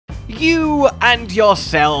You and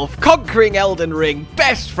yourself conquering Elden Ring,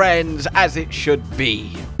 best friends as it should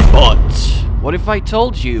be. But what if I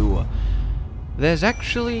told you there's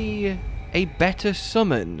actually a better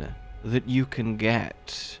summon that you can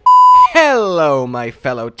get? Hello, my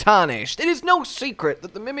fellow Tarnished. It is no secret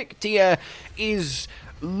that the Mimic tier is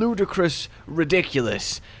ludicrous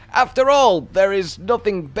ridiculous. After all, there is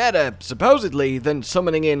nothing better, supposedly, than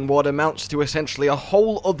summoning in what amounts to essentially a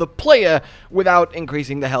whole other player without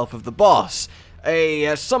increasing the health of the boss.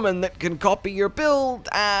 A summon that can copy your build,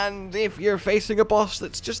 and if you're facing a boss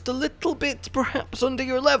that's just a little bit perhaps under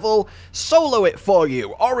your level, solo it for you,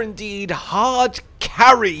 or indeed hard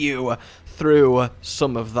carry you through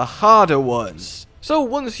some of the harder ones. So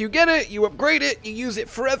once you get it, you upgrade it, you use it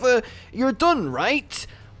forever, you're done, right?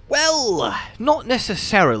 Well, not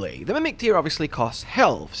necessarily. The Mimic tier obviously costs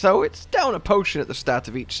health, so it's down a potion at the start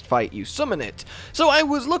of each fight you summon it. So I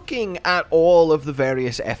was looking at all of the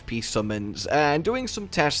various FP summons and doing some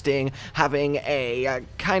testing, having a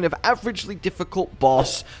kind of averagely difficult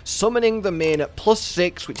boss, summoning them in at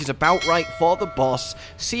 +6, which is about right for the boss,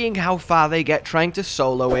 seeing how far they get trying to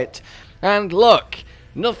solo it, and look,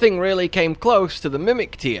 nothing really came close to the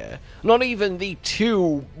Mimic tier. Not even the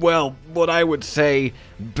two, well, what I would say,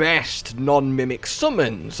 best non-Mimic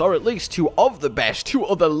summons, or at least two of the best, two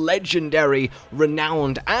other legendary,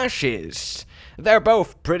 renowned Ashes. They're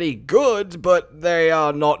both pretty good, but they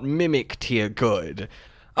are not Mimic tier good.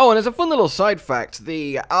 Oh, and as a fun little side fact,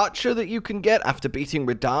 the archer that you can get after beating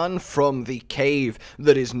Radahn from the cave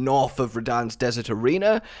that is north of Radahn's desert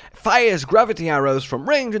arena fires gravity arrows from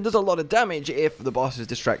range and does a lot of damage if the boss is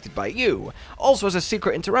distracted by you. Also has a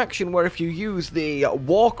secret interaction where if you use the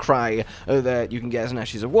war cry that you can get as an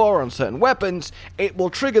Ashes of War on certain weapons, it will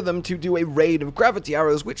trigger them to do a raid of gravity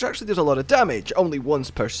arrows, which actually does a lot of damage. Only once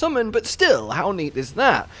per summon, but still, how neat is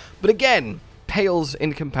that? But again, pales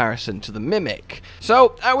in comparison to the Mimic.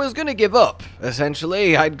 So I was gonna give up,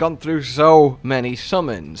 essentially. I'd gone through so many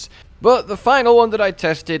summons. But the final one that I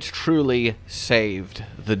tested truly saved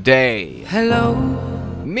the day. Hello.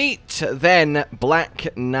 Meet then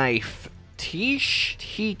Black Knife Tiche?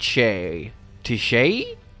 Tiche?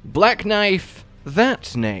 Black Knife,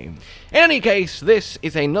 that name. In any case, this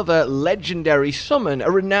is another legendary summon, a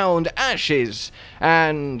renowned Ashes,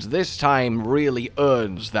 and this time really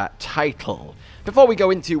earns that title. Before we go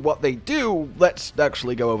into what they do, let's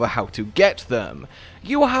actually go over how to get them.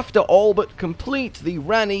 You have to all but complete the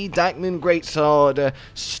Ranni Darkmoon Greatsword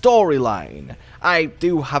storyline. I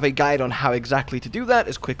do have a guide on how exactly to do that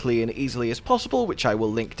as quickly and easily as possible, which I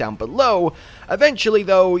will link down below. Eventually,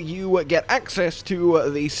 though, you get access to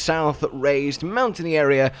the south-raised mountainy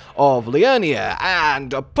area of Liurnia,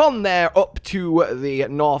 and upon there, up to the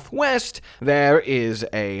northwest, there is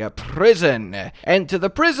a prison. Enter the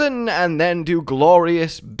prison, and then do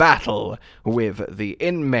glorious battle with the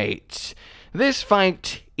inmates. This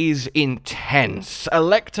fight is intense.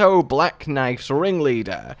 Electo Black Knife's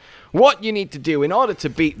ringleader. What you need to do in order to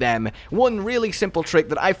beat them, one really simple trick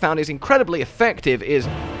that I found is incredibly effective is...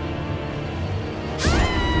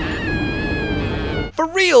 For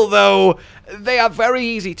real though, they are very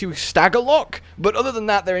easy to stagger lock, but other than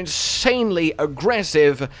that they're insanely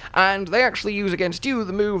aggressive, and they actually use against you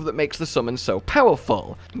the move that makes the summon so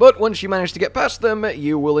powerful. But once you manage to get past them,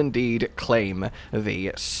 you will indeed claim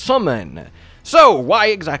the summon. So, why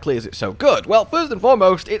exactly is it so good? Well, first and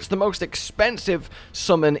foremost, it's the most expensive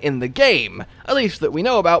summon in the game, at least that we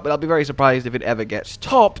know about, but I'll be very surprised if it ever gets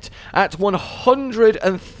topped, at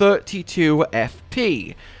 132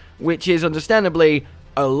 FP, which is understandably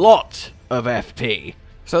a lot of FP.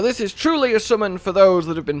 So this is truly a summon for those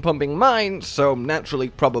that have been pumping mines, so naturally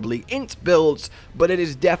probably int builds, but it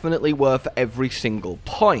is definitely worth every single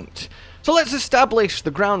point. So let's establish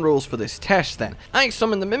the ground rules for this test then. I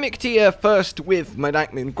summoned the Mimic tier first with my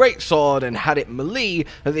Darkmoon Greatsword and had it melee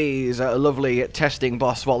these lovely testing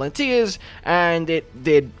boss volunteers, and it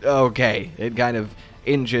did okay. It kind of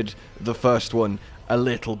injured the first one a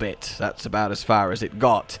little bit. That's about as far as it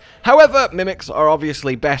got. However, Mimics are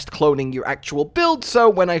obviously best cloning your actual build, so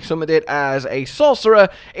when I summoned it as a sorcerer,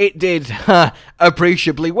 it did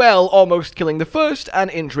appreciably well, almost killing the first and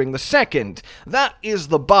injuring the second. That is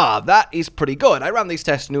the bar. That is pretty good. I ran these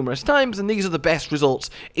tests numerous times, and these are the best results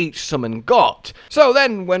each summon got. So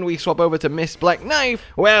then, when we swap over to Miss Black Knife,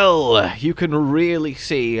 well, you can really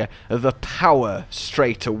see the power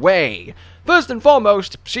straight away. First and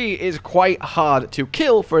foremost, she is quite hard to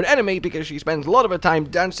kill for an enemy because she spends a lot of her time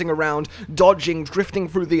dancing around, dodging, drifting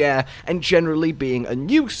through the air, and generally being a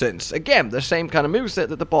nuisance. Again, the same kind of moveset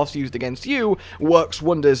that the boss used against you works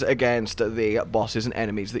wonders against the bosses and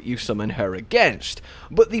enemies that you summon her against.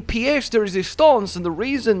 But the pièce de résistance, and the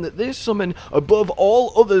reason that this summon above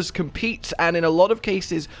all others competes and in a lot of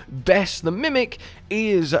cases bests the Mimic,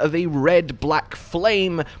 is the red-black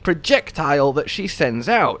flame projectile that she sends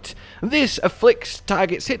out. This afflicts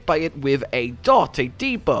targets hit by it with a dot, a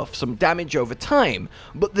debuff, some damage over time,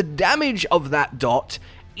 but the damage of that dot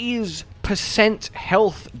is percent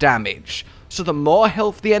health damage. So the more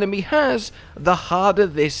health the enemy has, the harder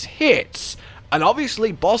this hits. And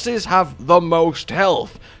obviously bosses have the most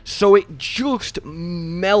health, so it just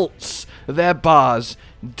melts their bars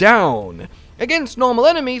down. Against normal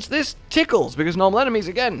enemies, this tickles, because normal enemies,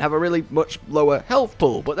 again, have a really much lower health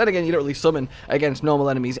pool. But then again, you don't really summon against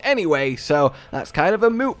normal enemies anyway, so that's kind of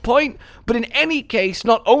a moot point. But in any case,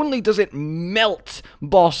 not only does it melt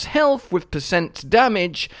boss health with percent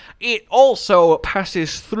damage, it also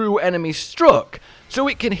passes through enemies struck. So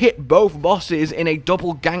it can hit both bosses in a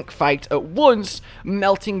double gank fight at once,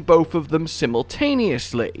 melting both of them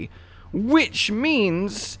simultaneously. Which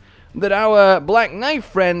means that our Black Knife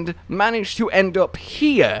friend managed to end up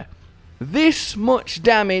here. This much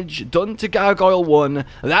damage done to Gargoyle 1,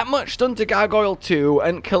 that much done to Gargoyle 2,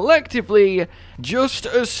 and collectively just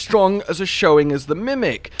as strong as a showing as the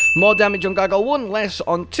Mimic. More damage on Gargoyle 1, less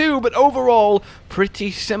on 2, but overall pretty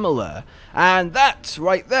similar. And that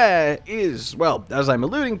right there is, well, as I'm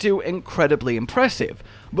alluding to, incredibly impressive.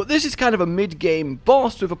 But this is kind of a mid-game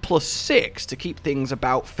boss with a +6 to keep things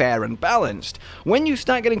about fair and balanced. When you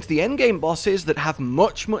start getting to the endgame bosses that have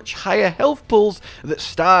much, much higher health pools, that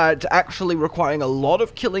start actually requiring a lot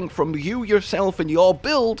of killing from you yourself and your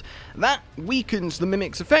build, that weakens the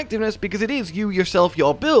Mimic's effectiveness because it is you yourself,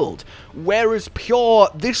 your build. Whereas pure,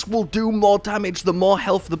 this will do more damage the more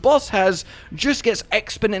health the boss has, just gets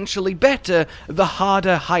exponentially better the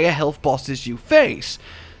harder, higher health bosses you face.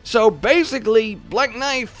 So basically, Black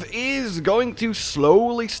Knife is going to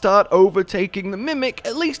slowly start overtaking the Mimic,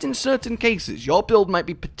 at least in certain cases. Your build might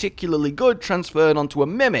be particularly good transferred onto a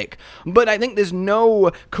Mimic, but I think there's no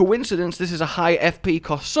coincidence this is a high FP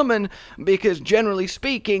cost summon, because generally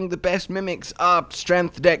speaking, the best Mimics are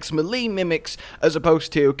strength, dex, melee Mimics, as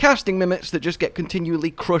opposed to casting Mimics that just get continually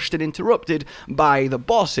crushed and interrupted by the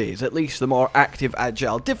bosses, at least the more active,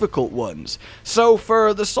 agile, difficult ones. So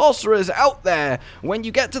for the sorcerers out there, when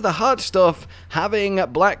you get to the hard stuff, having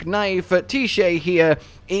Black Knife Tiche here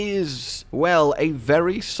is, well, a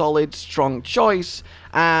very solid, strong choice,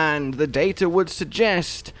 and the data would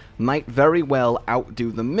suggest might very well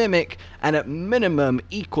outdo the Mimic, and at minimum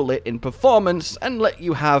equal it in performance, and let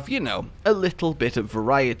you have, you know, a little bit of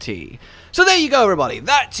variety. So there you go, everybody.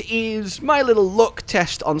 That is my little luck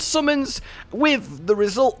test on summons, with the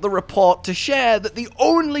result, the report, to share that the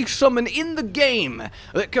only summon in the game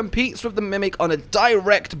that competes with the Mimic on a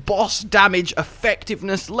direct boss damage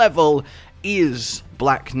effectiveness level is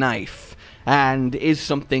Black Knife, and is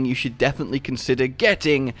something you should definitely consider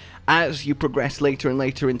getting as you progress later and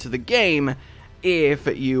later into the game, if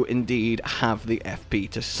you indeed have the FP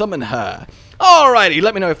to summon her. Alrighty,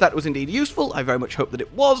 let me know if that was indeed useful. I very much hope that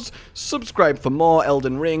it was. Subscribe for more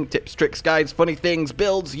Elden Ring tips, tricks, guides, funny things,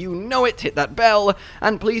 builds, you know it. Hit that bell,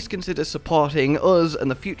 and please consider supporting us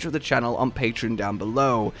and the future of the channel on Patreon down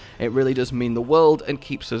below. It really does mean the world and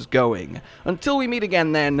keeps us going. Until we meet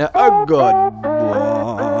again then, a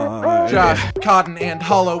goodbye. Josh, Cotton, and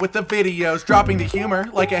Hollow with the videos, dropping the humor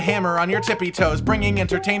like a hammer on your tippy toes, bringing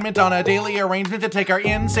entertainment on a daily arrangement to take our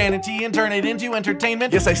insanity and turn it into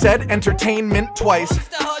entertainment. Yes, I said entertainment twice,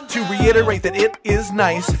 to reiterate that it is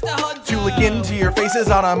nice to look into your faces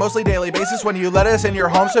on a mostly daily basis when you let us in your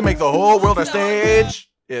homes to make the whole world a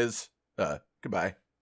stage. Goodbye.